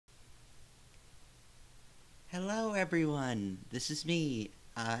Hello, everyone. This is me,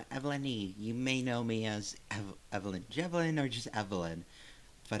 Evelyn. You may know me as Evelyn Jevelyn or just Evelyn.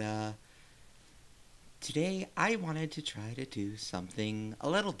 But today I wanted to try to do something a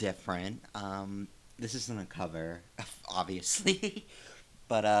little different. This isn't a cover, obviously,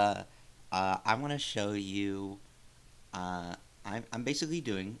 but I want to show you. I'm basically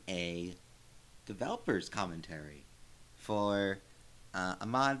doing a developer's commentary for a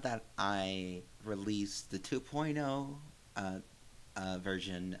mod that I released the 2.0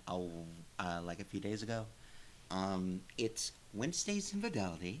 version like a few days ago. It's Wednesday's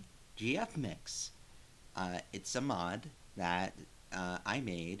Infidelity GF Mix. It's a mod that I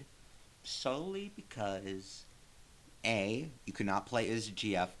made solely because you cannot play as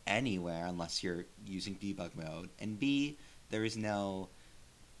GF anywhere unless you're using debug mode, and B, there is no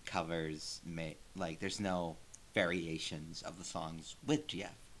covers made, like there's no variations of the songs with GF.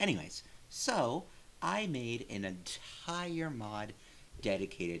 Anyways, so I made an entire mod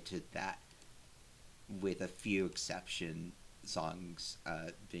dedicated to that, with a few exception songs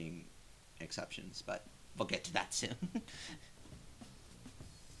being exceptions, but we'll get to that soon.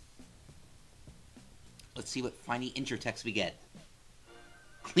 Let's see what funny intro text we get.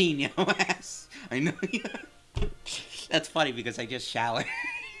 Clean your ass. I know. That's funny because I just showered.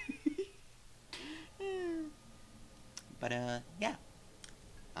 But yeah.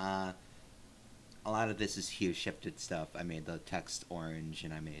 A lot of this is hue shifted stuff. I made the text orange,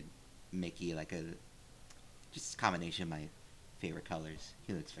 and I made Mickey like a just a combination of my favorite colors.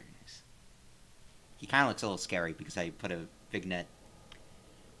 He looks very nice. He kind of looks a little scary because I put a Vignette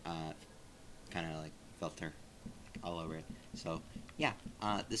kind of like filter all over it. So yeah,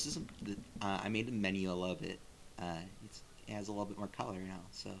 this is I made the menu a little bit. It has a little bit more color now,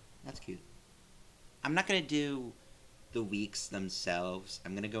 so that's cute. I'm not gonna do the weeks themselves.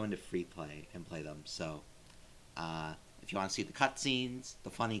 I'm gonna go into free play and play them. So if you want to see the cutscenes, the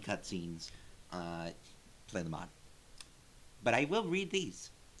funny cutscenes, play them on. But I will read these.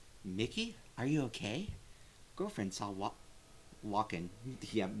 Mickey, are you okay? Girlfriend saw walking.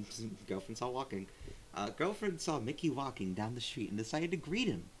 Yeah, girlfriend saw walking. Girlfriend saw Mickey walking down the street and decided to greet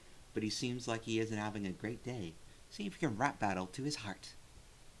him, but he seems like he isn't having a great day. See if you can rap battle to his heart.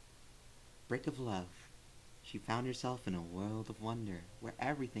 Break of love. She found herself in a world of wonder, where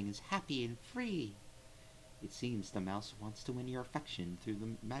everything is happy and free. It seems the mouse wants to win your affection through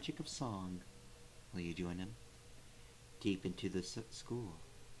the magic of song. Will you join him? Deep into the school.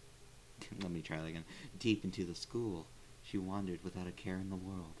 Let me try that again. Deep into the school, she wandered without a care in the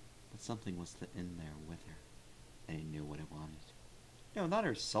world, but something was in there with her, and it knew what it wanted. No, not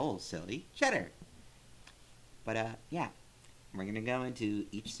her soul, silly. Shut her! But, yeah. We're gonna go into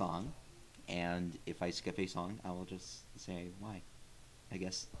each song, and if I skip a song, I will just say why, I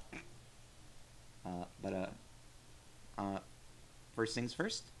guess. First things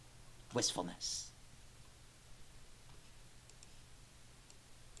first, Wistfulness.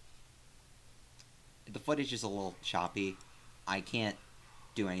 The footage is a little choppy. I can't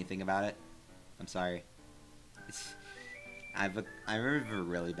do anything about it. I'm sorry. I have a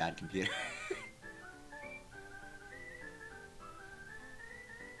really bad computer.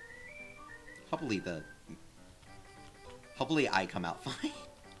 Hopefully I come out fine.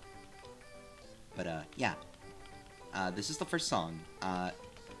 But yeah. This is the first song.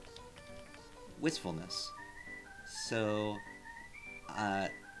 Wistfulness. So,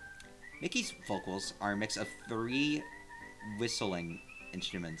 Mickey's vocals are a mix of 3 whistling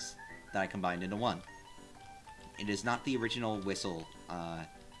instruments that I combined into one. It is not the original whistle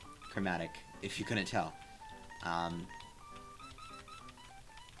chromatic, if you couldn't tell.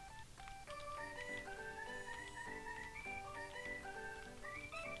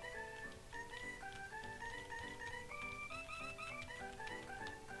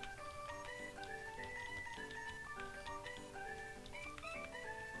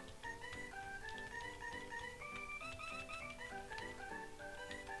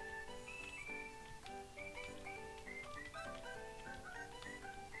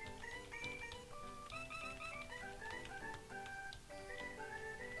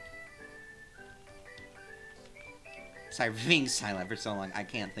 Sorry for being silent for so long. I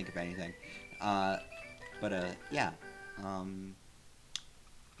can't think of anything. Yeah.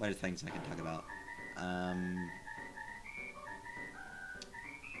 What are things I can talk about?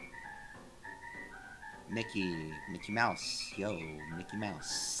 Mickey Mouse. Yo, Mickey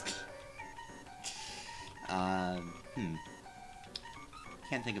Mouse. Can't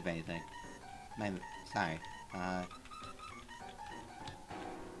think of anything. Sorry.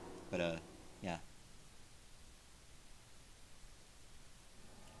 Yeah.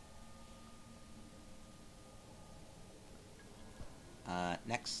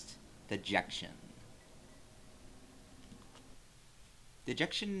 next, Dejection.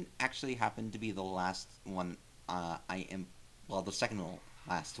 Dejection actually happened to be the last one the second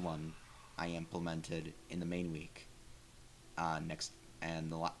last one I implemented in the main week.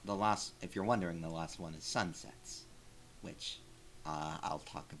 The last, if you're wondering, the last one is Sunsets, which I'll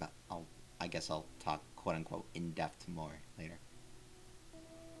talk about. I guess I'll talk quote unquote in depth more later.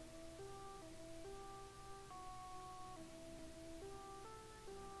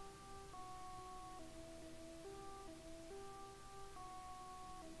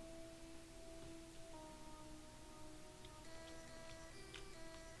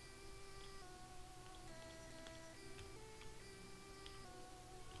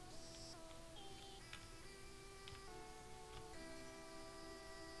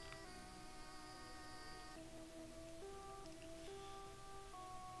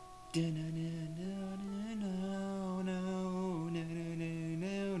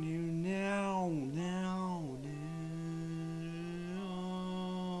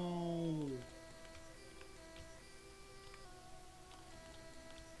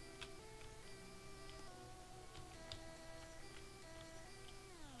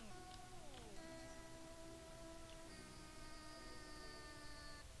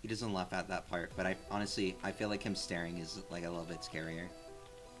 He doesn't laugh at that part, but I feel like him staring is like a little bit scarier.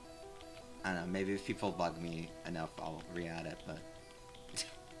 I don't know, maybe if people bug me enough, I'll re-add it, but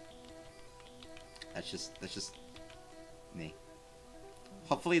that's just me.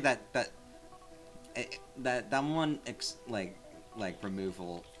 Hopefully that one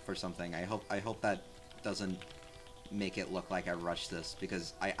removal for something. I hope that doesn't make it look like I rushed this,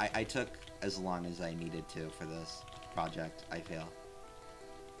 because I took as long as I needed to for this project, I feel.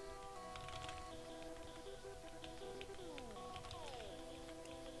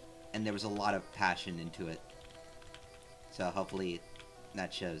 And there was a lot of passion into it. So hopefully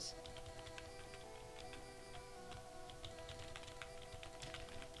that shows.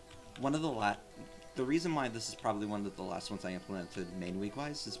 The reason why this is probably one of the last ones I implemented main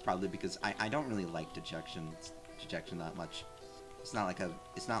week-wise is probably because I don't really like Dejection that much. It's not like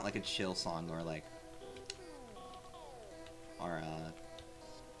a chill song or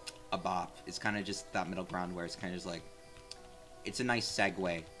a bop. It's kind of just that middle ground where it's kind of just like, it's a nice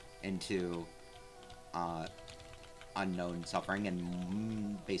segue into unknown suffering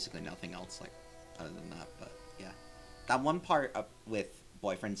and basically nothing else other than that. But yeah, that one part up with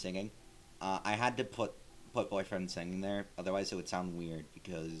boyfriend singing, I had to put boyfriend singing there, otherwise it would sound weird,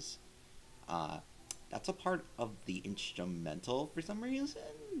 because that's a part of the instrumental for some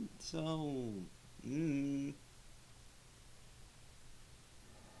reason. So it's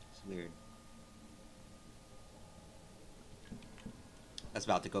weird. I was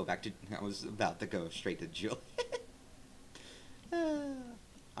about to go straight to Julie.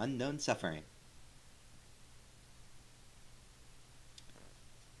 Unknown Suffering.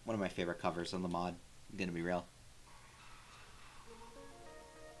 One of my favorite covers on the mod, I'm gonna be real.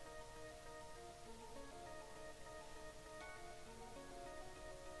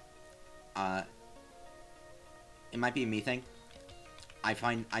 It might be a me thing. I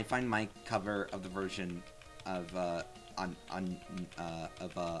find my cover of the version of Unknown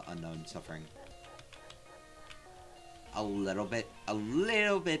Suffering a little bit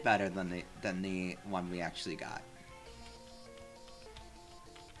better than the one we actually got.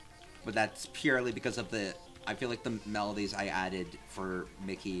 But that's purely because of I feel like the melodies I added for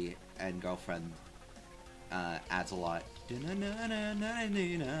Mickey and Girlfriend adds a lot.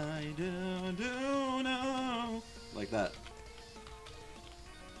 Like that.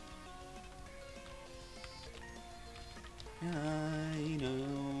 I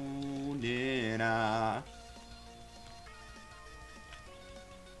know, Nina.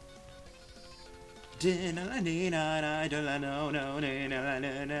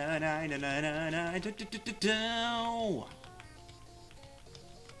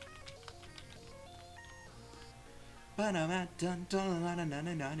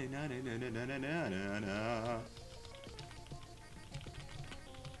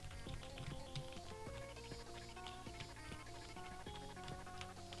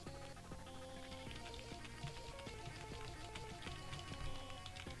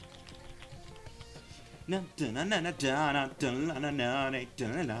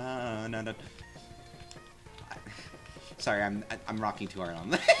 Sorry, I'm rocking too hard on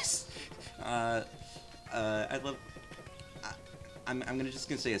this. I love. I'm just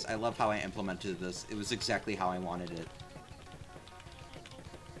gonna say this. I love how I implemented this. It was exactly how I wanted it.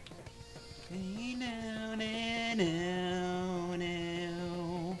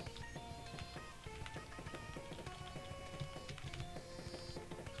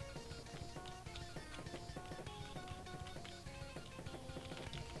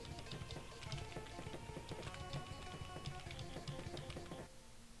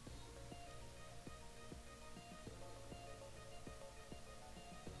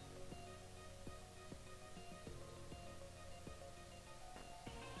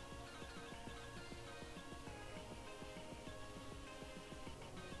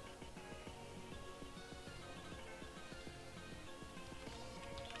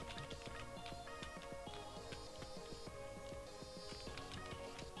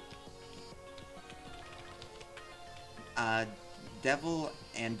 Devil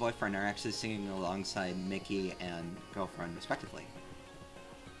and Boyfriend are actually singing alongside Mickey and Girlfriend, respectively.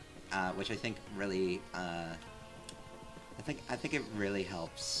 Which I think really, I think it really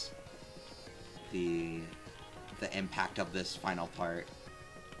helps the impact of this final part.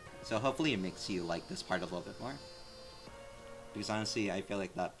 So hopefully it makes you like this part a little bit more. Because honestly, I feel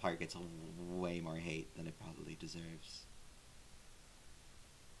like that part gets way more hate than it probably deserves.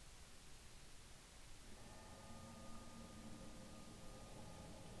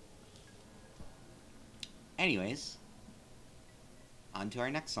 Anyways, on to our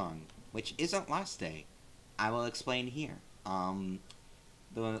next song, which isn't Last Day. I will explain here.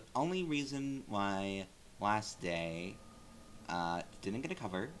 The only reason why Last Day didn't get a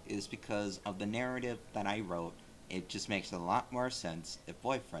cover is because of the narrative that I wrote. It just makes a lot more sense if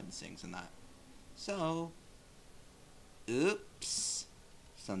Boyfriend sings in that. So, oops,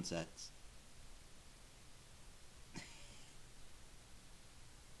 Sunsets.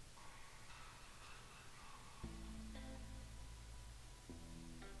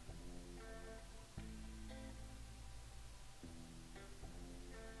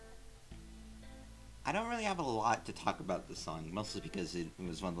 I don't really have a lot to talk about this song, mostly because it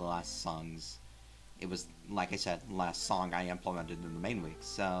was one of the last songs. It was, like I said, the last song I implemented in the main week,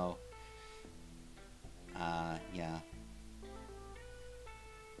 so... yeah.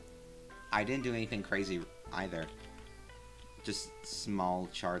 I didn't do anything crazy either. Just small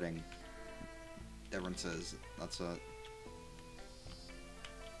charting differences, that's what...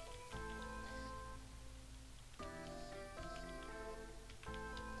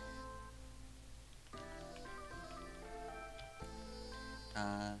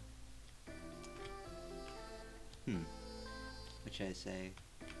 What should I say?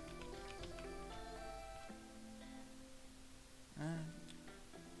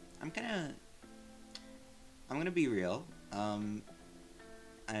 I'm gonna be real.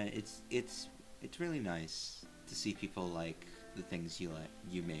 It's really nice to see people like the things you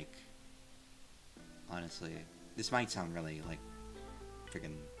make. Honestly, this might sound really like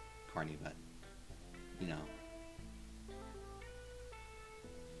freaking corny, but you know,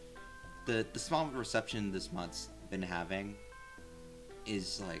 the small reception this month's been having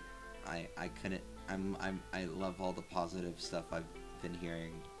is like I couldn't I love all the positive stuff I've been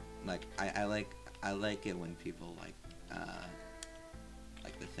hearing. Like I like it when people like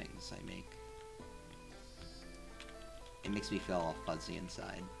the things I make. It makes me feel all fuzzy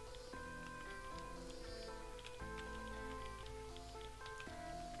inside.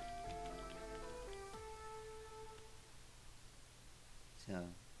 So,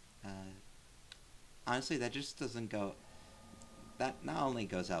 honestly, that just doesn't go. That not only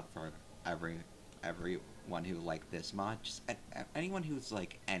goes out for everyone who liked this much, anyone who's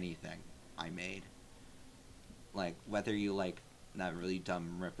like anything I made. Like whether you like that really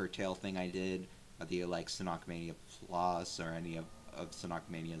dumb Ripper Tail thing I did, whether you like Sonocmania Plus or any of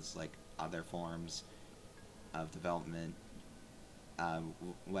Sonocmania's like other forms of development,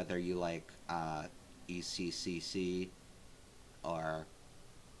 whether you like ECCC or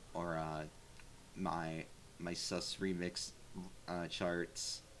my sus remix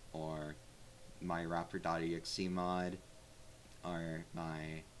charts, or my rapper.exe mod, or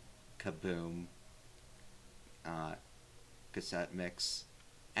my Kaboom cassette mix,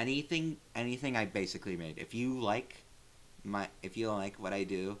 anything I basically made. If you like what I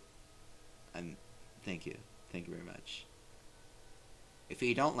do, and thank you very much. If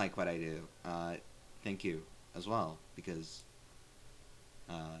you don't like what I do, thank you as well, because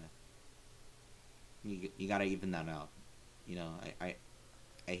you gotta even that out. You know, I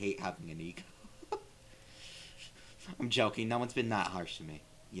hate having an ego. I'm joking. No one's been that harsh to me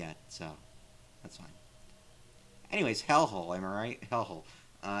yet, so that's fine. Anyways, Hellhole, am I right? Hellhole.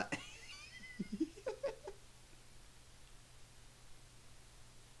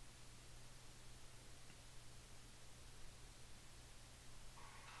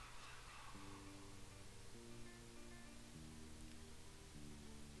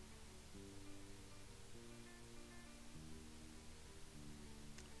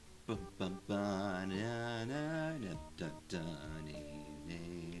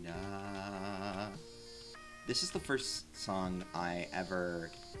 This is the first song I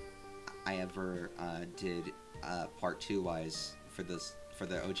ever did part 2 wise for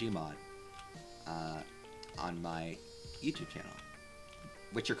the OG mod on my YouTube channel,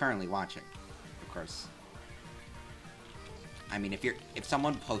 which you're currently watching, of course. I mean, if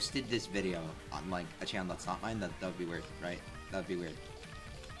someone posted this video on like a channel that's not mine, that would be weird, right? That would be weird.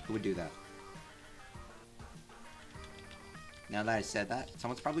 Who would do that? Now that I said that,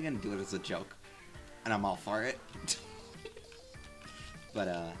 someone's probably gonna do it as a joke, and I'm all for it. But,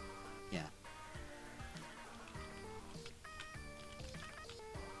 yeah.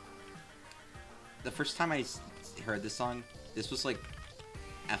 The first time I heard this song, this was like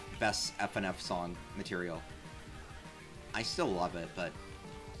best FNF song material. I still love it, but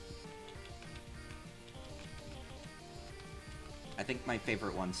I think my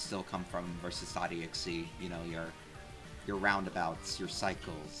favorite ones still come from Versiculus. You know, your roundabouts, your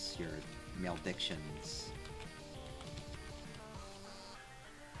cycles, your maledictions.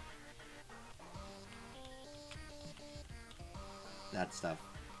 That stuff.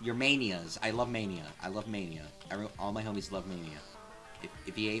 Your manias. I love mania. I love mania. All my homies love mania.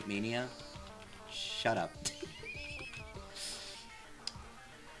 If you hate mania, shut up.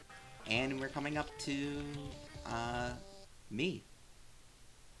 And we're coming up to me.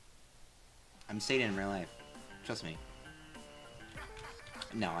 I'm Satan in real life. Trust me.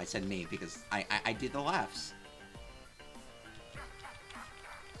 No, I said me because I did the laughs.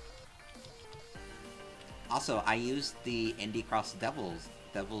 Also, I used the Indie Cross Devils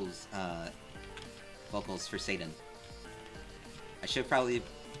vocals for Satan. I should have probably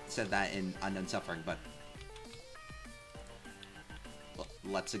said that in Unknown Suffering, but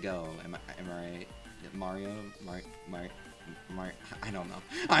let's go. Am I right? Mario? I don't know.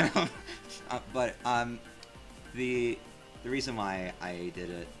 I don't. But the reason why I did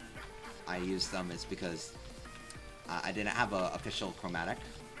it, I used them is because I didn't have an official chromatic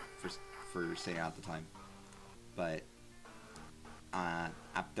for Satan at the time. But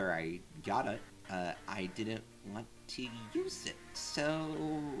after I got it, I didn't want to use it,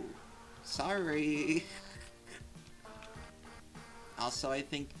 so sorry. Also, I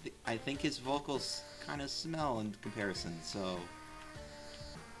think his vocals kind of smell in comparison, so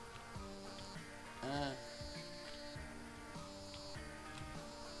I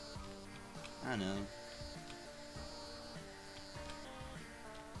don't know.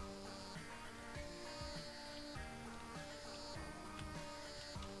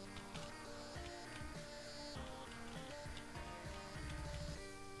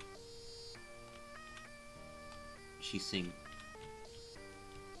 She sing.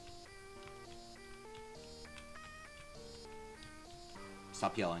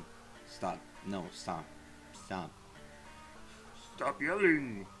 Stop yelling. Stop. No, stop. Stop. Stop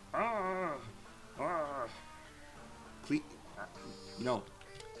yelling. Ah. Ah. You know,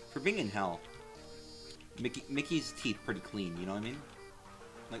 for being in hell, Mickey's teeth pretty clean, you know what I mean?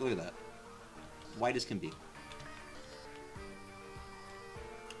 Like, look at that. White as can be.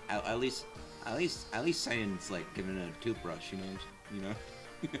 At least Satan's like giving it a toothbrush, you know.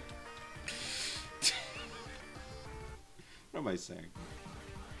 What am I saying?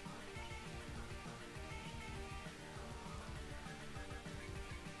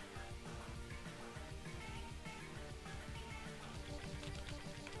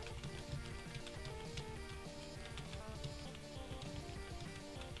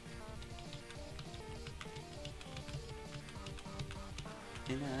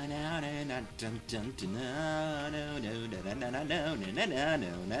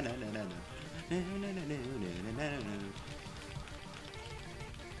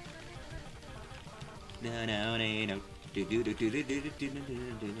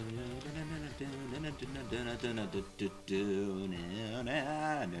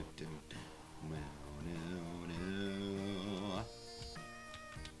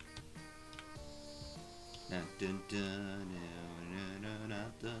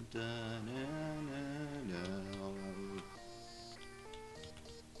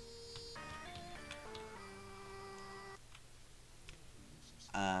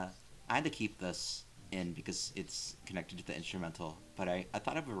 I had to keep this in because it's connected to the instrumental, but I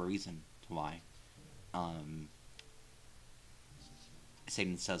thought of a reason to why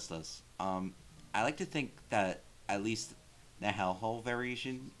Satan says this. I like to think that at least the Hellhole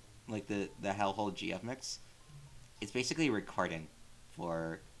variation, like the Hellhole GF mix, it's basically a recording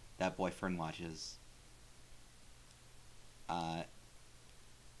for That Boyfriend Watches. That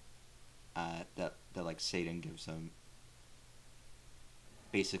like Satan gives him.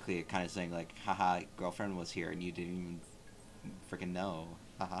 Basically, kind of saying like, haha, girlfriend was here and you didn't even freaking know.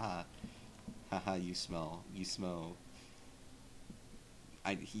 Haha, haha, you smell.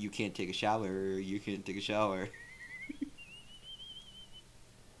 You can't take a shower. You can't take a shower.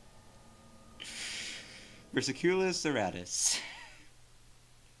 Versiculus Iratus.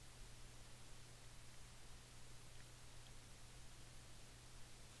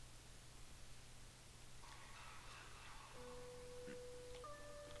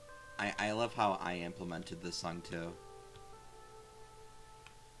 I love how I implemented this song too.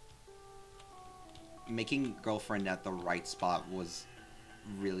 Making girlfriend at the right spot was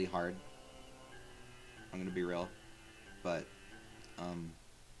really hard. I'm gonna be real, but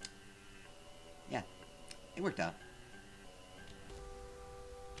yeah, it worked out.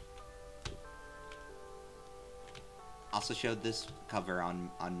 Also showed this cover on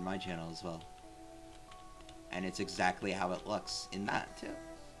my channel as well, and it's exactly how it looks in that too.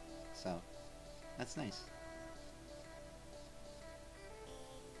 So that's nice.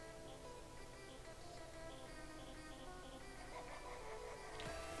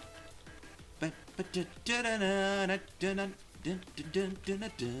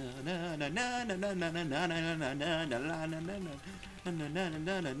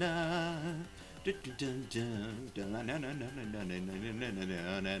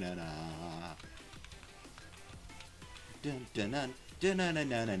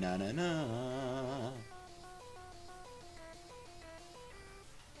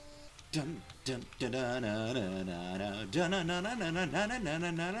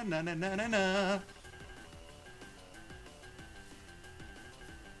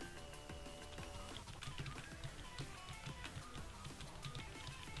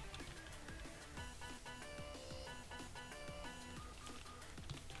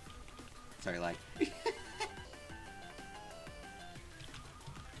 Sorry, like.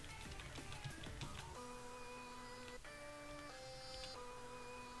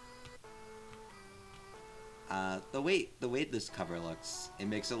 The way this cover looks, it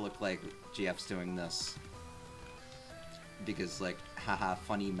makes it look like GF's doing this because, like, haha,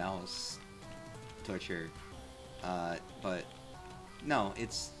 funny mouse torture. But no,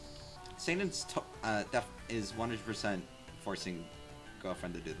 it's Satan's is 100% forcing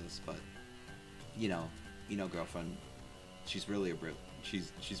girlfriend to do this, but you know, girlfriend, she's really a brute.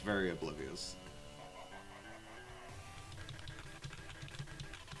 She's very oblivious.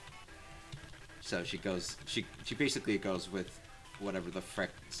 So she basically goes with whatever the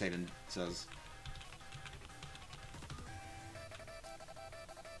frick Satan says.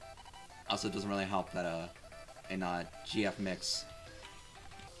 Also, it doesn't really help that in GF mix,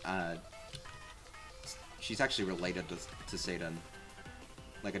 she's actually related to Satan.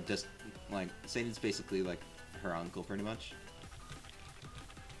 Like Satan's basically like her uncle, pretty much.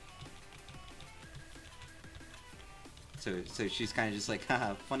 So she's kind of just like,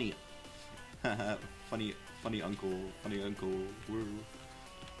 haha, funny. funny uncle, woo,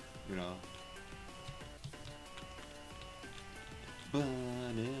 you know.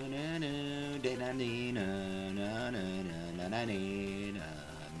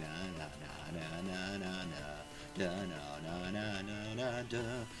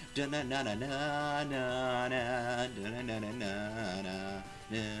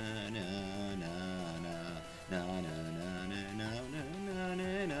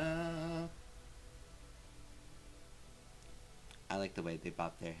 I like the way they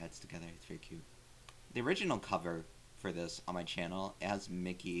bop their heads together. It's very cute. The original cover for this on my channel, it has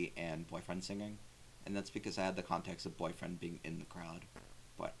Mickey and Boyfriend singing, and that's because I had the context of Boyfriend being in the crowd,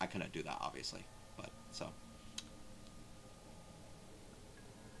 but I couldn't do that, obviously. But so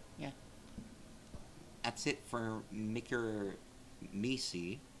yeah, that's it for Maker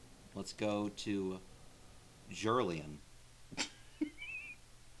Misi. Let's go to Julian.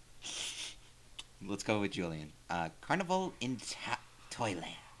 Let's go with Julian. Carnival in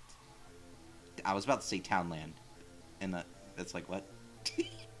Toyland. I was about to say Townland, and that's like what?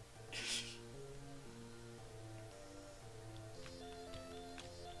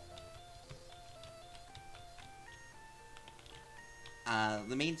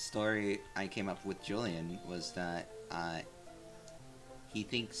 The main story I came up with Julian was that he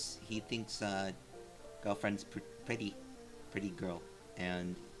thinks girlfriend's pretty girl,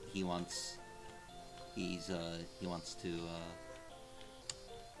 and he wants to go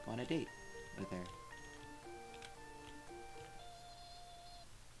on a date with her.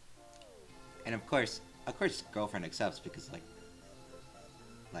 And of course girlfriend accepts because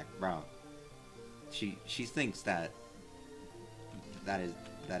like bro, she thinks that the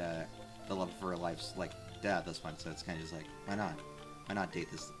love of her life's like dead at this point, so it's kind of just like, why not date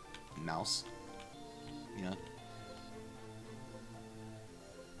this mouse, you know?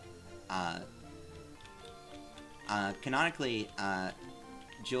 Canonically,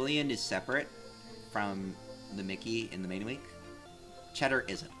 Julian is separate from the Mickey in the main week. Cheddar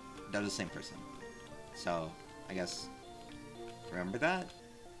isn't. They're the same person. So, I guess, remember that?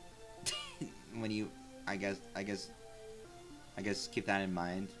 When you, I guess keep that in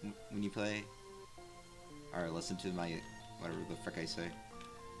mind when you play. Or listen to my, whatever the frick I say.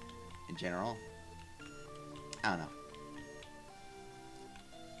 In general. I don't know.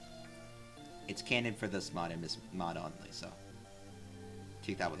 It's canon for this mod and this mod only, so.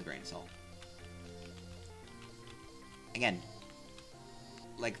 take that with a grain of salt. Again,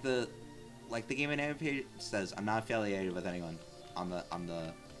 like the game and page says, I'm not affiliated with anyone I'm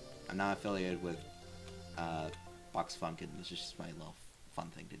not affiliated with Box Funk, and this is just my little fun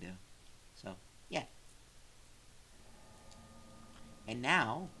thing to do. So yeah. And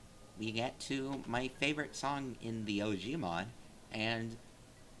now we get to my favorite song in the OG mod, and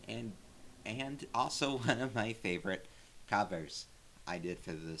also one of my favorite covers I did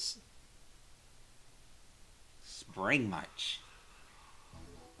for this Spring March.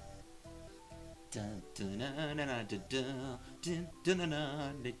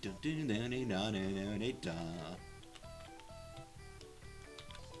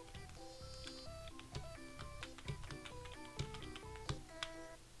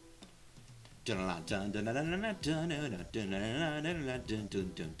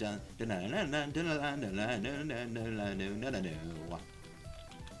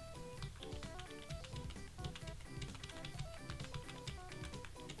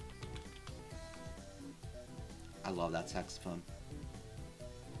 I love that saxophone.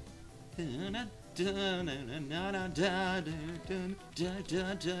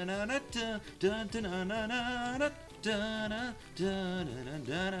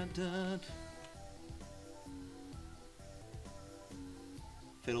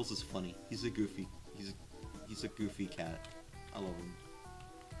 Fiddles is funny. He's a goofy cat. I love him.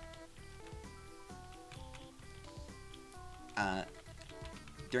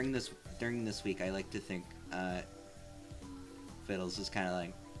 During this week, I like to think Fiddles is kind of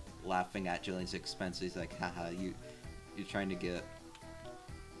like laughing at Julian's expense. He's like, haha, you're trying to get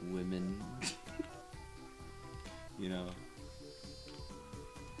women, you know,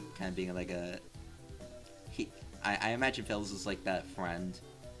 kind of being like a, I imagine Fiddles is like that friend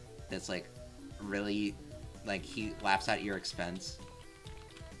that's like really, like, he laughs at your expense,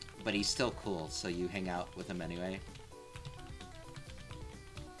 but he's still cool, so you hang out with him anyway.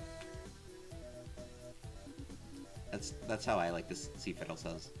 That's how I like to see Fiddles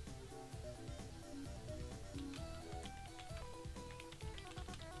as.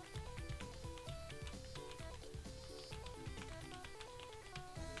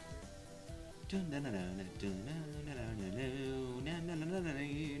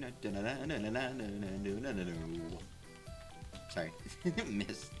 Sorry,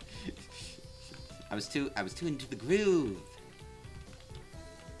 missed. I was too into the groove.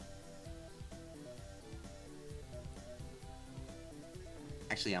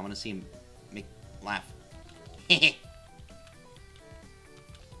 Actually, I want to see him laugh.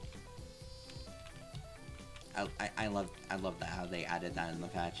 I love that how they added that in the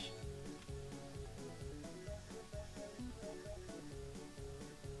patch.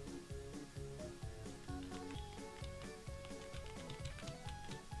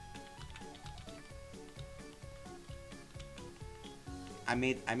 I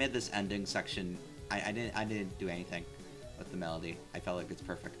made this ending section. I didn't do anything with the melody. I felt like it's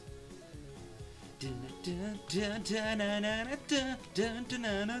perfect. God,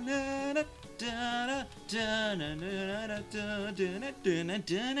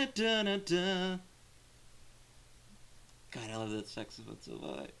 I love that saxophone so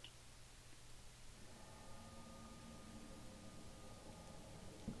much.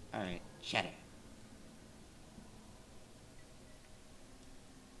 Alright, Cheddar.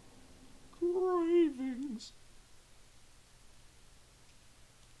 Cravings.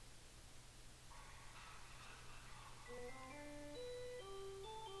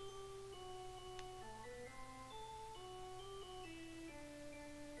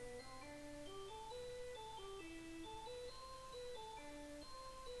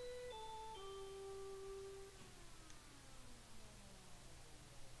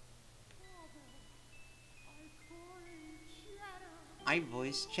 I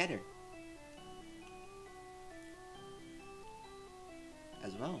voice Cheddar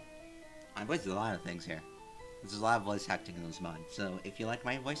as well. I voiced a lot of things here. There's a lot of voice acting in this mod, so if you like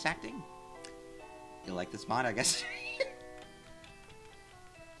my voice acting, you'll like this mod, I guess.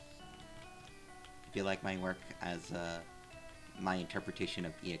 If you like my work as my interpretation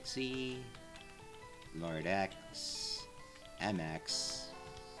of EXE, Lord X, MX,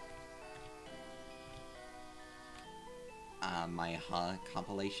 my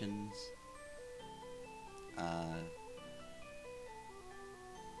compilations,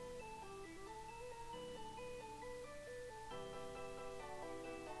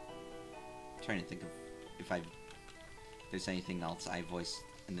 trying to think of if there's anything else I voiced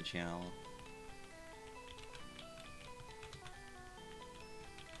in the channel.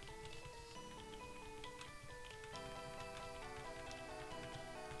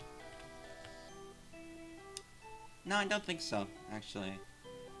 No, I don't think so, actually.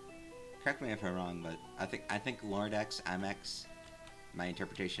 Correct me if I'm wrong, but I think Lord X, MX, my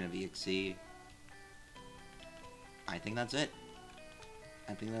interpretation of EXE, I think that's it.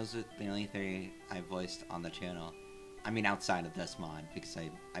 I think those are the only three I voiced on the channel. I mean, outside of this mod, because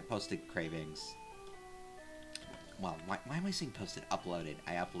I posted Cravings. Well, why am I saying posted? Uploaded.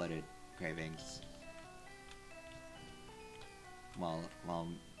 I uploaded Cravings while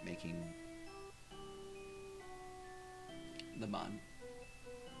making the mod.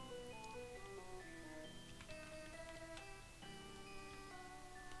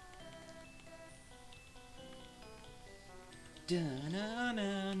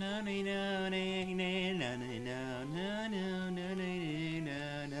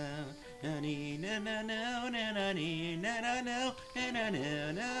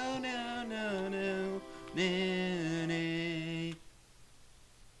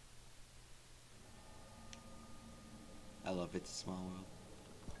 I love It's a Small World.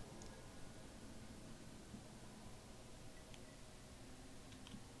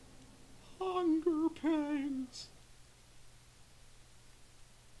 Hunger Pains.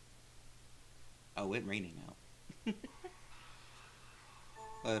 Oh, it's raining now.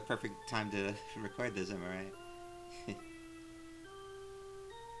 Well, the perfect time to record this, am I right?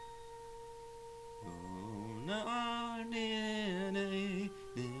 Oh, no, no, no, no,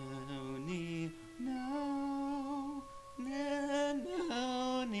 no, no,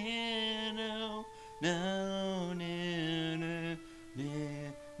 no, no, no.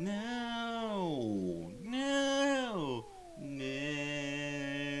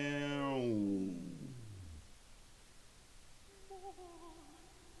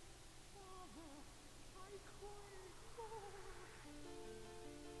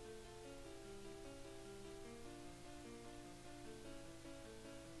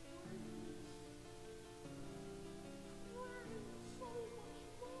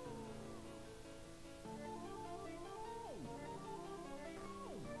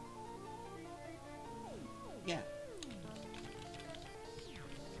 Yeah.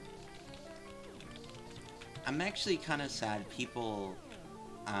 I'm actually kind of sad people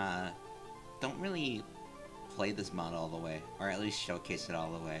don't really play this mod all the way, or at least showcase it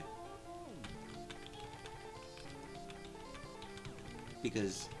all the way.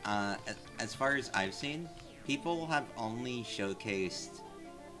 Because as far as I've seen, people have only showcased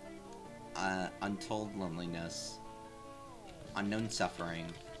Untold Loneliness, Unknown Suffering,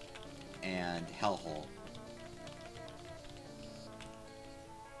 and Hellhole.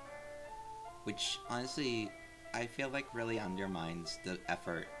 Which, honestly, I feel like really undermines the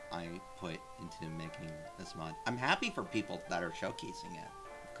effort I put into making this mod. I'm happy for people that are showcasing it,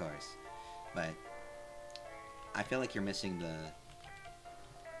 of course, but I feel like you're missing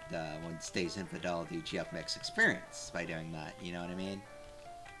the One Stays Infidelity GF Mix experience by doing that, you know what I mean?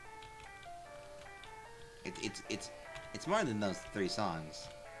 It's more than those 3 songs.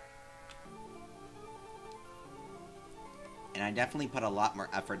 And I definitely put a lot more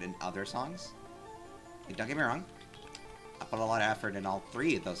effort in other songs. Like, don't get me wrong, I put a lot of effort in all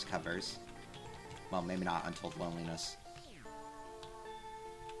 3 of those covers. Well, maybe not Untold Loneliness.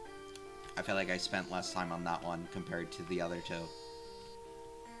 I feel like I spent less time on that one compared to the other 2.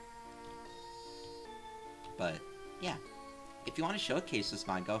 But, yeah. If you want to showcase this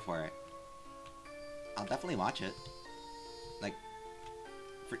mod, go for it. I'll definitely watch it. Like,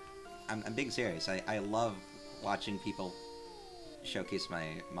 I'm being serious. I love watching people showcase my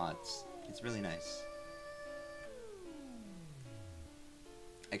mods. It's really nice.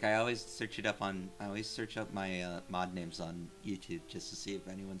 Like, I always search up my mod names on YouTube just to see if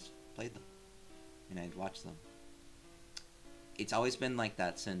anyone's played them, and I'd watch them. It's always been like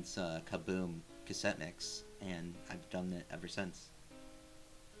that since Kaboom cassette mix, and I've done it ever since.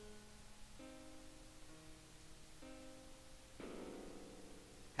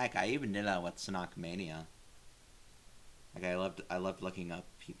 Heck, I even did that with Mania. Like, I loved looking up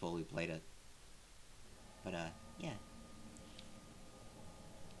people who played it. But yeah.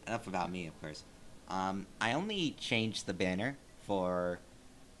 Enough about me, of course. I only changed the banner for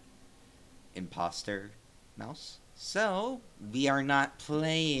Imposter Mouse, so we are not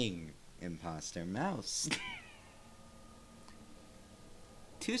playing Imposter Mouse.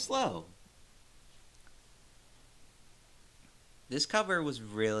 Too slow. This cover was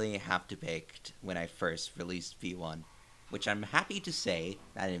really half-baked when I first released V1, which I'm happy to say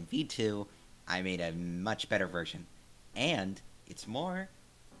that in V2, I made a much better version. And it's more...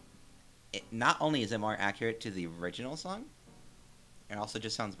 not only is it more accurate to the original song, it also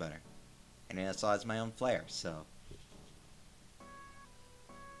just sounds better. And it also has my own flair, so...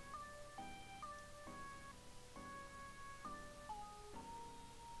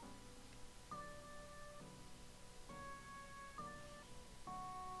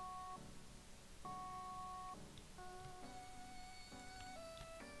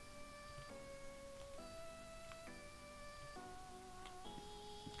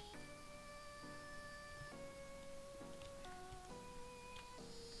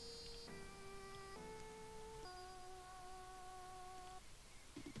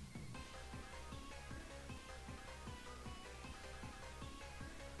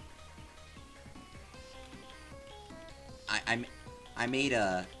 I'm I made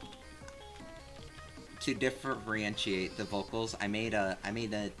a to differentiate the vocals. I made a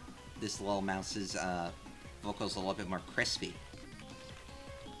this little mouse's vocals a little bit more crispy.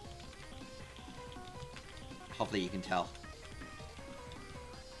 Hopefully you can tell.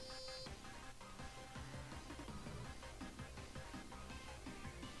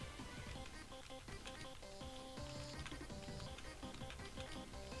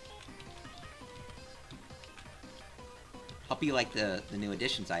 Hope you like the new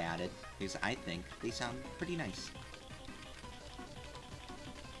additions I added, because I think they sound pretty nice.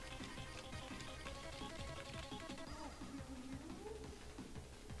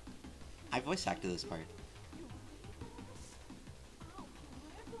 I voice acted this part.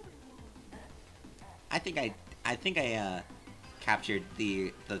 I think I captured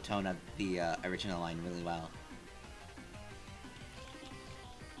the tone of the original line really well.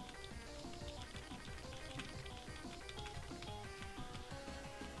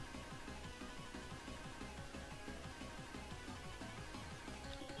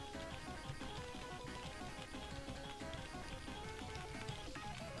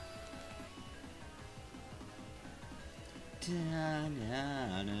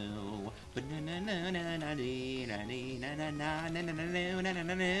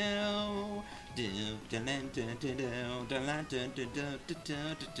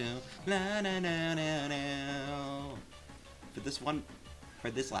 For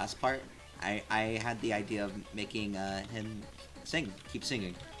this last part, I had the idea of making him keep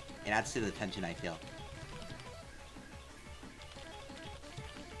singing. It adds to the tension I feel.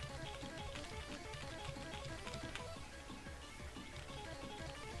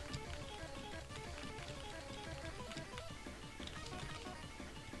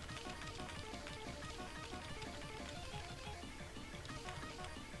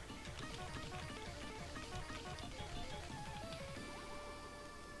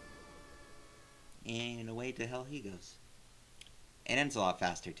 And away to hell he goes. It ends a lot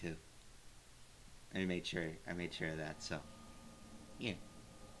faster too. I made sure of that, so yeah.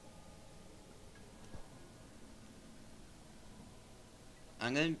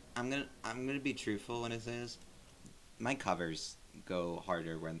 I'm gonna be truthful when it says my covers go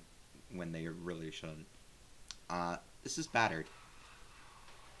harder when they really shouldn't. This is Battered.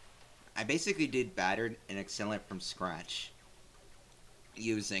 I basically did Battered and Accelerant from scratch,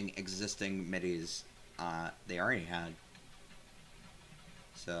 using existing MIDIs they already had.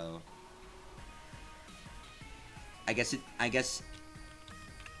 So I guess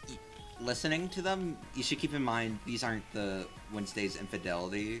listening to them, you should keep in mind these aren't the Wednesday's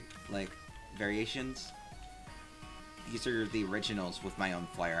Infidelity like variations. These are the originals with my own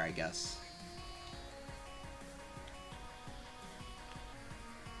flair, I guess.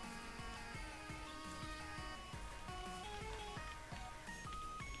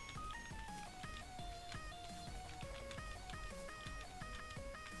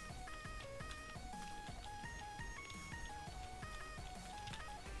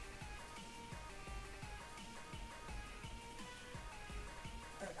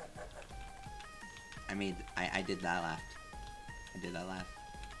 I did that laugh. I did that laugh.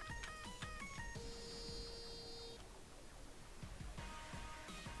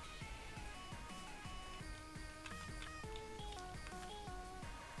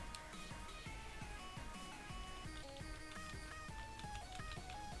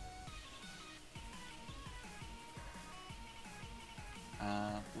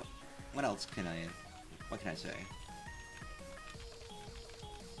 What else can what can I say?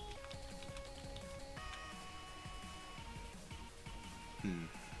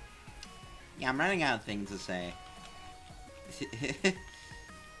 Yeah, I'm running out of things to say.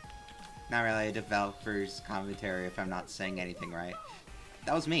 Not really a developer's commentary if I'm not saying anything right.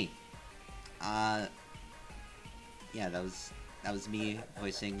 That was me. Yeah, that was me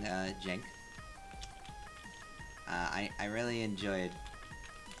voicing Jink. I really enjoyed.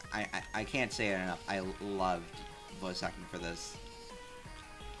 I can't say it enough. I loved voice acting for this.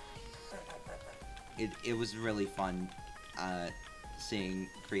 It was really fun seeing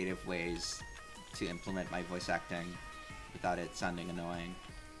creative ways to implement my voice acting without it sounding annoying.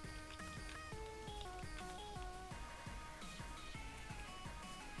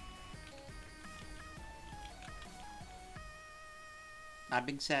 That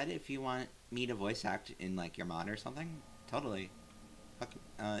being said, if you want me to voice act in like your mod or something, totally,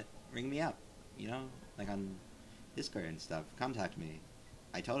 ring me up, you know, like on Discord and stuff. Contact me.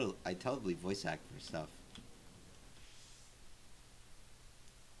 I totally voice act for stuff.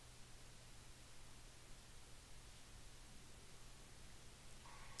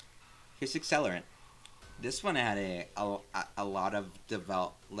 Here's Accelerant. This one had a lot of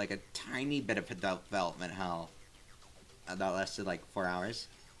like a tiny bit of development hell that lasted like 4 hours.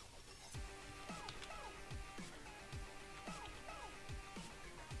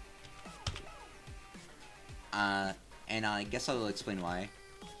 And I guess I'll explain why.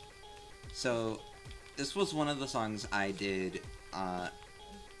 So, this was one of the songs I did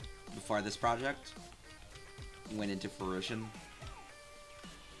before this project went into fruition.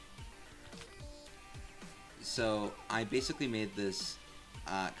 So, I basically made this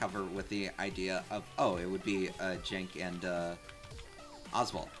cover with the idea of, oh, it would be Jenk and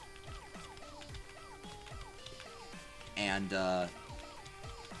Oswald.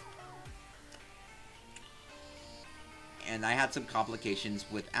 And I had some complications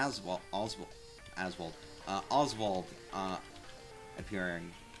with Oswald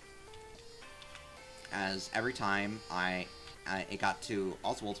appearing, as every time it got to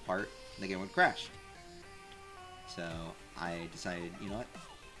Oswald's part, the game would crash. So I decided, you know what,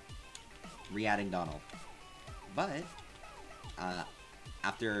 re-adding Donald. But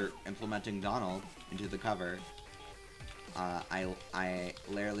after implementing Donald into the cover, I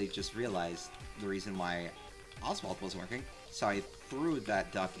literally just realized the reason why Oswald wasn't working, so I threw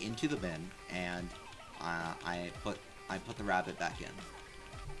that duck into the bin, and I put the rabbit back in.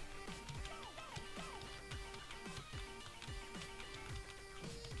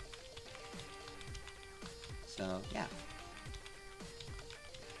 So yeah,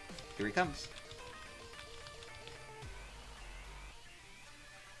 here he comes.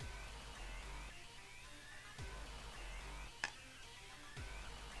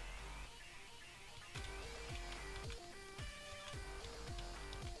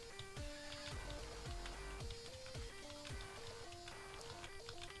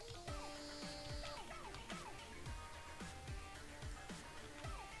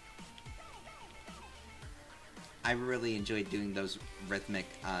 I really enjoyed doing those rhythmic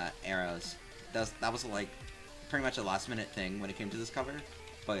arrows. That was like pretty much a last minute thing when it came to this cover,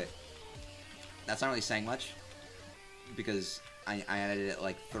 but that's not really saying much because I added it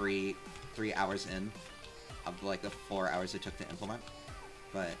like three hours in of like the 4 hours it took to implement.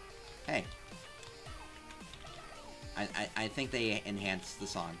 But hey, I think they enhanced the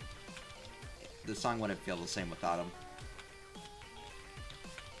song. The song wouldn't feel the same without them.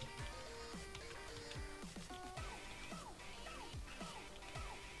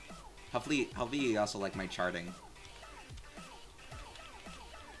 Hopefully you also like my charting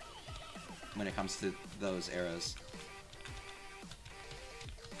when it comes to those arrows.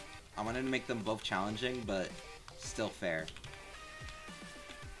 I wanted to make them both challenging, but still fair.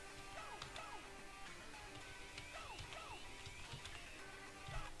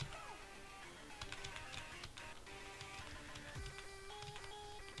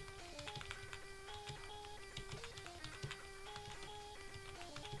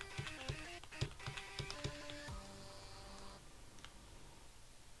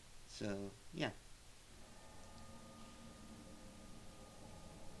 So, yeah.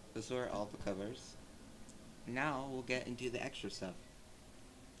 Those were all the covers. Now we'll get into the extra stuff.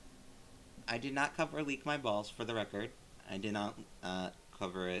 I did not cover Leak My Balls, for the record. I did not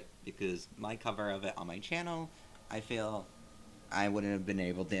cover it because my cover of it on my channel, I feel I wouldn't have been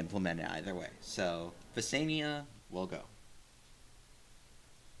able to implement it either way. So, Vesania will go.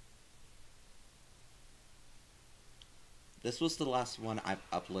 This was the last one I've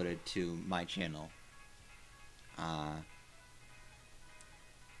uploaded to my channel.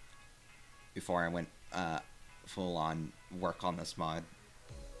 Before I went full on work on this mod.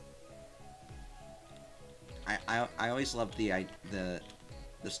 I always loved the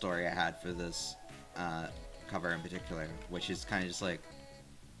story I had for this cover in particular, which is kind of just like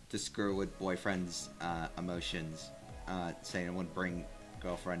to screw with boyfriend's emotions, saying it would bring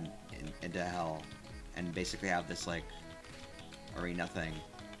girlfriend into hell, and basically have this like arena thing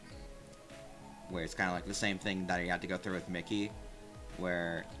where it's kind of like the same thing that he had to go through with Mickey,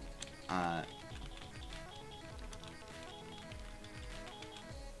 where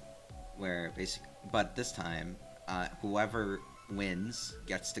but this time whoever wins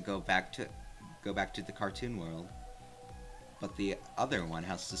gets to go back to the cartoon world, but the other one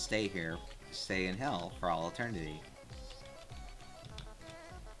has to stay in hell for all eternity.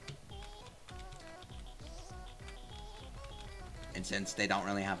 And since they don't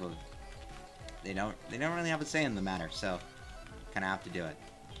really have a say in the matter, so kind of have to do it.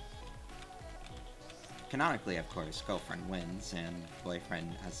 Canonically, of course, girlfriend wins and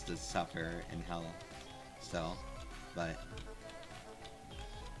boyfriend has to suffer in hell still, but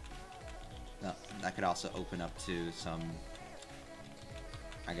that could also open up to some,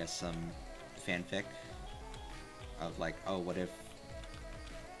 I guess, some fanfic of like, oh, what if,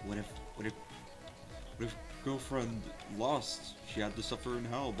 what if, what if, what if girlfriend lost? She had to suffer in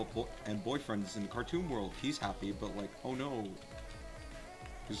hell, but and boyfriend's in the cartoon world. He's happy, but like, oh no,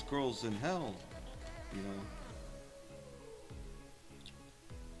 his girl's in hell. You know,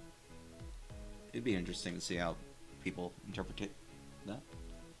 it'd be interesting to see how people interpret that.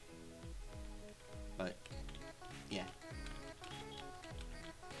 But yeah.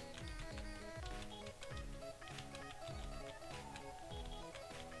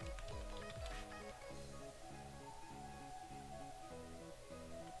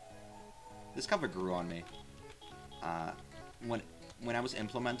 This cover grew on me. When I was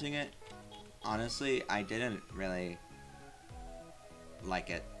implementing it, honestly, I didn't really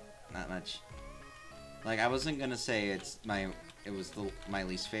like it that much. Like, I wasn't gonna say it was my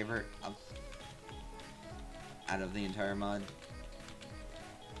least favorite out of the entire mod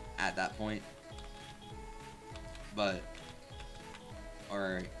at that point, but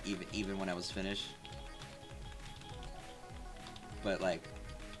or even when I was finished. But like,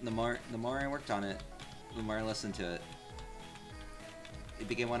 the more I worked on it, the more I listened to it, it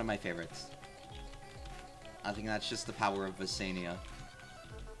became one of my favorites. I think that's just the power of Vesania.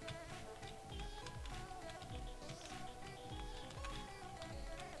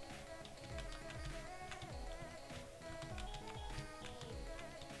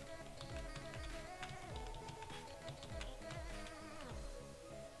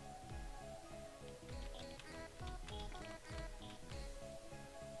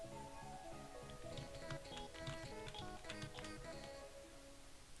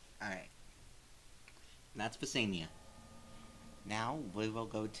 Alright. That's Vesania. Now we will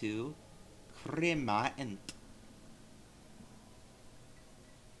go to Kriman't.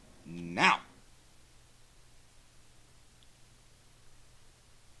 Now!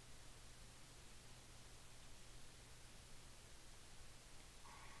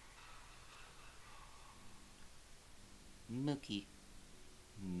 Mookie.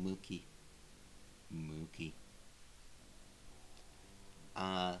 Mookie. Mookie.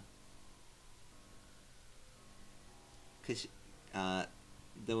 Cause,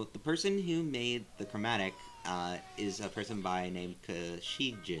 the person who made the chromatic, is a person by named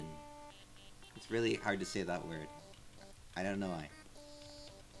Kashijin. It's really hard to say that word. I don't know why.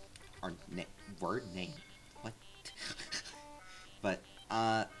 Or, word name. What? But,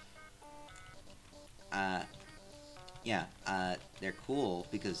 yeah, they're cool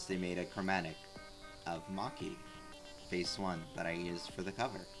because they made a chromatic of Maki, Phase 1, that I used for the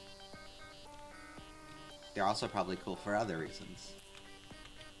cover. They're also probably cool for other reasons.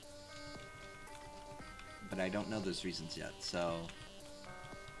 But I don't know those reasons yet, so...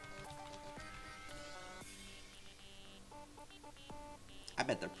 I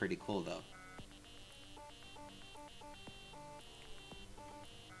bet they're pretty cool, though.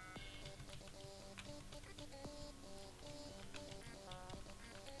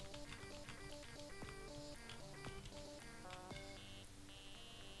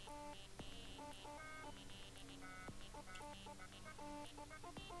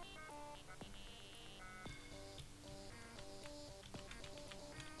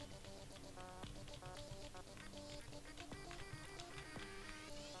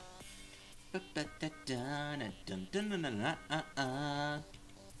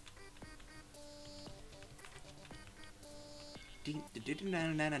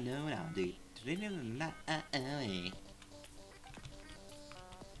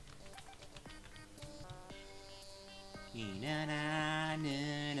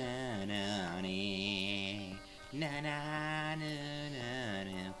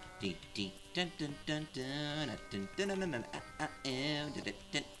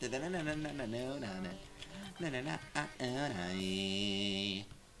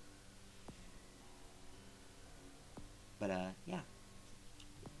 But, yeah.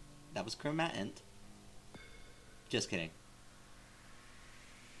 That was Kriman't. Just kidding.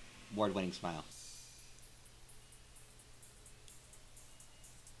 Award-winning smile.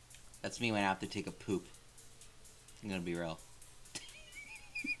 That's me when I have to take a poop. I'm gonna be real.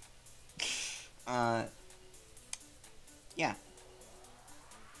 Yeah.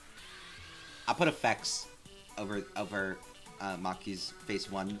 I'll put effects over Maki's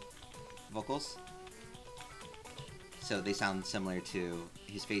Phase 1 vocals, so they sound similar to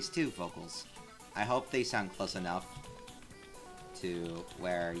his Phase 2 vocals. I hope they sound close enough to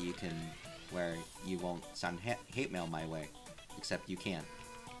where you won't sound hate mail my way, except you can't.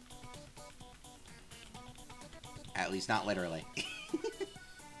 At least not literally.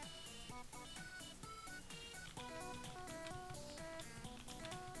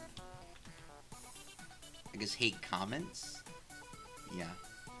 just hate comments. Yeah.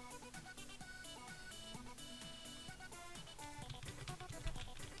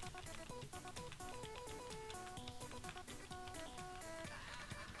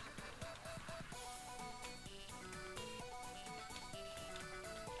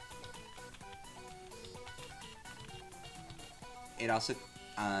 It also,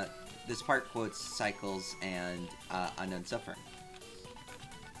 this part quotes Cycles and Unknown Suffering.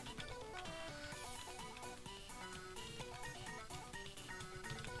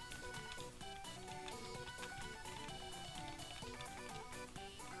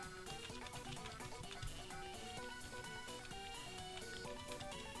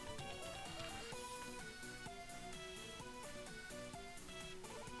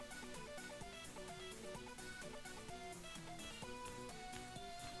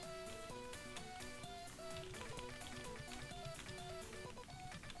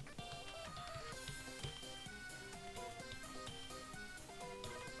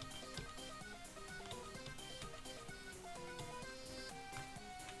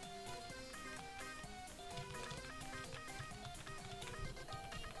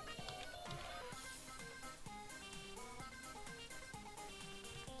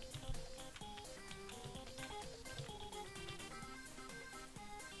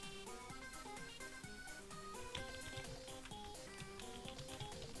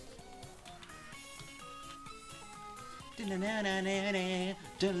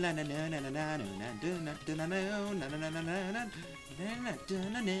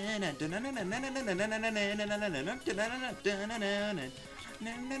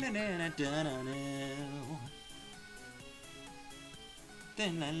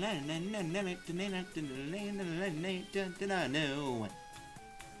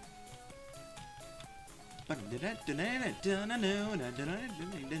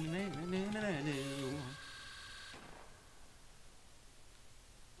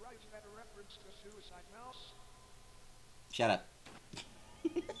 Shut up.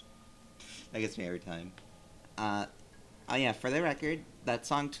 That gets me every time. Oh yeah, for the record, that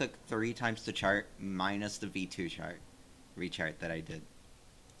song took 3 times to chart, minus the V2 chart, rechart that I did.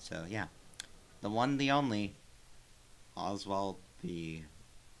 So yeah, the one, the only, Oswald the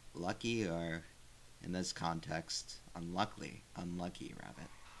Lucky, or in this context, unlucky rabbit.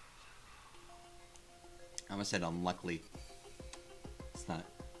 I almost said unluckily. It's not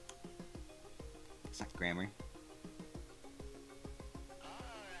grammar.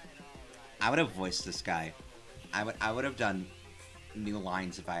 I would have voiced this guy. I would have done new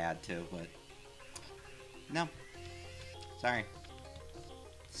lines if I had to, but no. Sorry.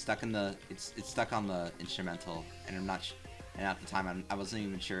 It's stuck on the instrumental, and I'm not. And at the time, I wasn't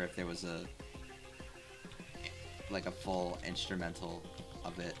even sure if there was a full instrumental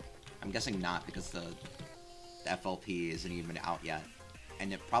of it. I'm guessing not, because the FLP isn't even out yet,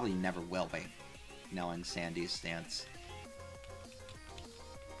 and it probably never will be, knowing Sandy's stance.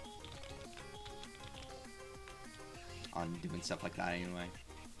 On doing stuff like that anyway.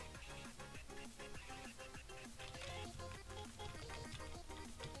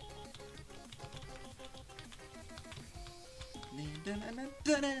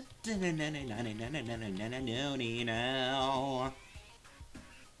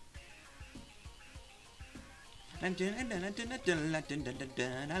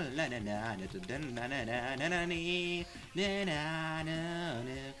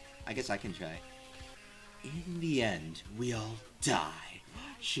 I guess I can try. In the end, we all die.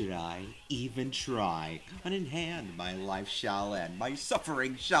 Should I even try? On in hand, my life shall end. My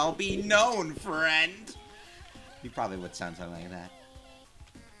suffering shall be known, friend. You probably would sound something like that.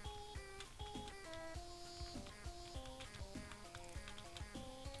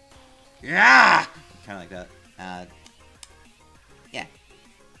 Yeah, kind of like that. Yeah.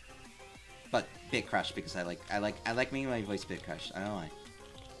 But bit crush, because I like making my voice bit crush. I don't know why.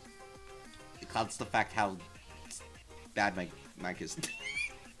 It clouds the fact how bad my mic is.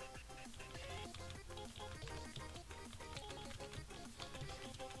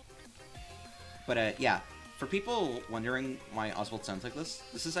 But yeah, for people wondering why Oswald sounds like this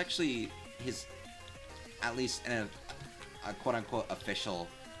is actually his, at least in a quote-unquote official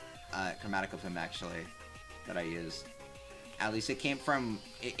chromatic of him, actually, that I used. At least it came from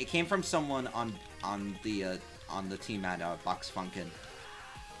someone on the team at Box Funkin'.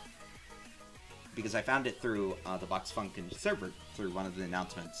 Because I found it through the Box Funkin' server, through one of the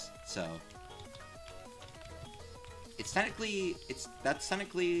announcements. So that's technically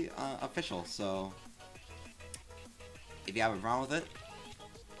official. So if you have a problem with it,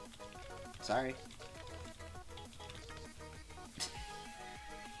 sorry.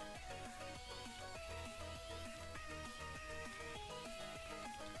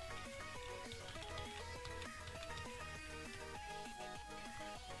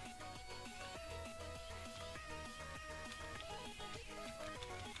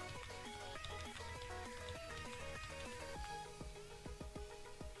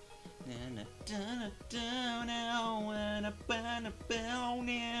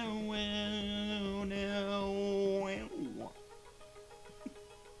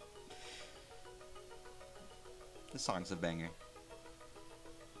 This song's a banger.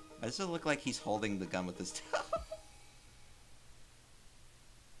 Why does it look like he's holding the gun with his toe?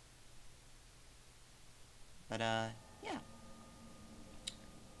 But, yeah.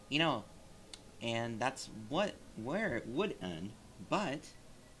 You know, and that's where it would end, but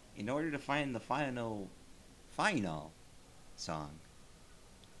in order to find the final song,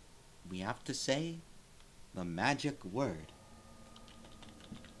 we have to say the magic word.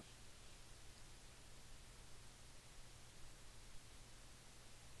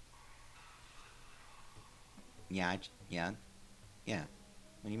 Yeah. What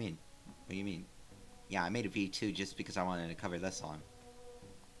do you mean? What do you mean? Yeah, I made a V2 just because I wanted to cover this song.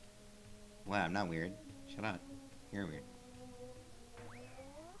 Wow, I'm not weird. Shut up. You're weird.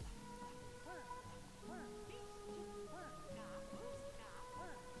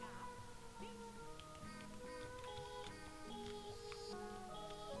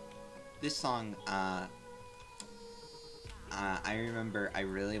 This song, I remember I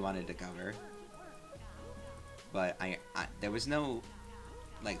really wanted to cover, but there was no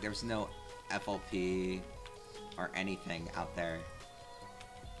FLP or anything out there.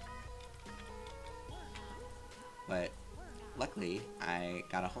 But luckily, I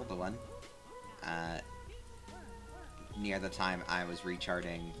got a hold of one near the time I was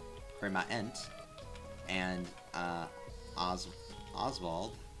recharting Kriman't, and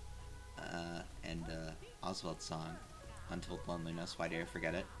Oswald and Oswald's song, Untold Loneliness. Why did I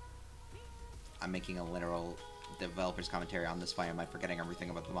forget it? I'm making a literal developer's commentary on this. Why am I forgetting everything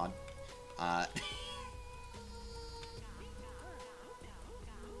about the mod?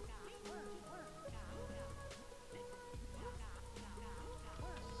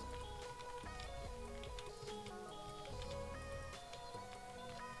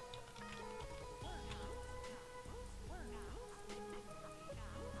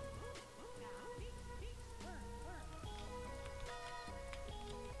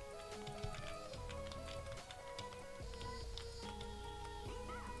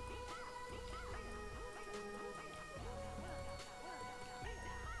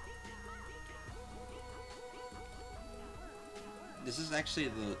 This is actually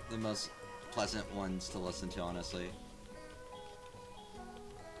the most pleasant ones to listen to, honestly.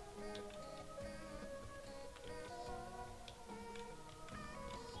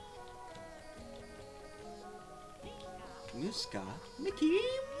 Muska Mickey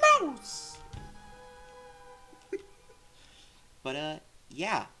Mouse! But,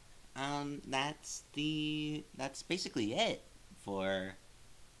 yeah. That's basically it for,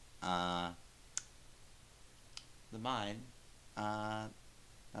 the mod.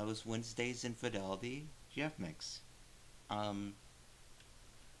 That was Wednesday's Infidelity Jeff Mix.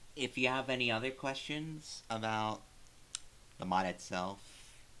 If you have any other questions about the mod itself,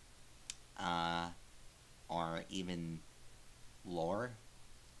 or even lore,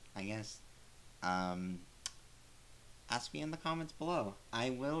 I guess, ask me in the comments below.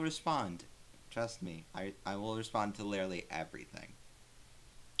 I will respond. Trust me, I will respond to literally everything.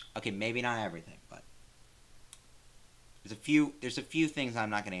 Okay, maybe not everything, but there's a few things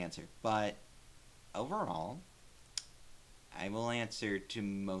I'm not going to answer, but overall, I will answer to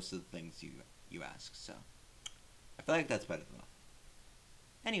most of the things you ask, so I feel like that's better than that.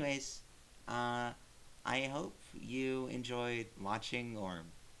 Anyways, I hope you enjoyed watching, or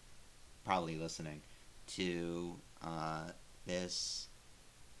probably listening, to this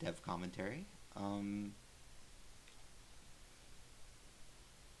dev commentary.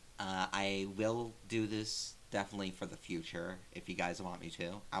 I will do this definitely for the future if you guys want me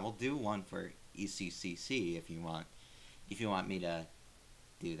to. I will do one for ECCC if you want me to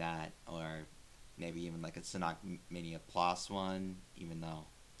do that, or maybe even like a Synok Mania Plus one, even though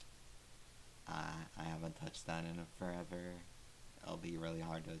I haven't touched that in forever. It'll be really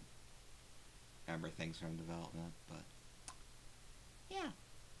hard to remember things from development, but yeah.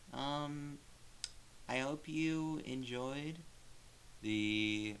 I hope you enjoyed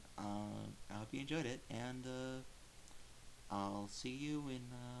I hope you enjoyed it, and I'll see you in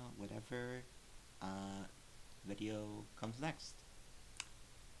whatever video comes next.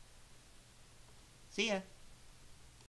 See ya!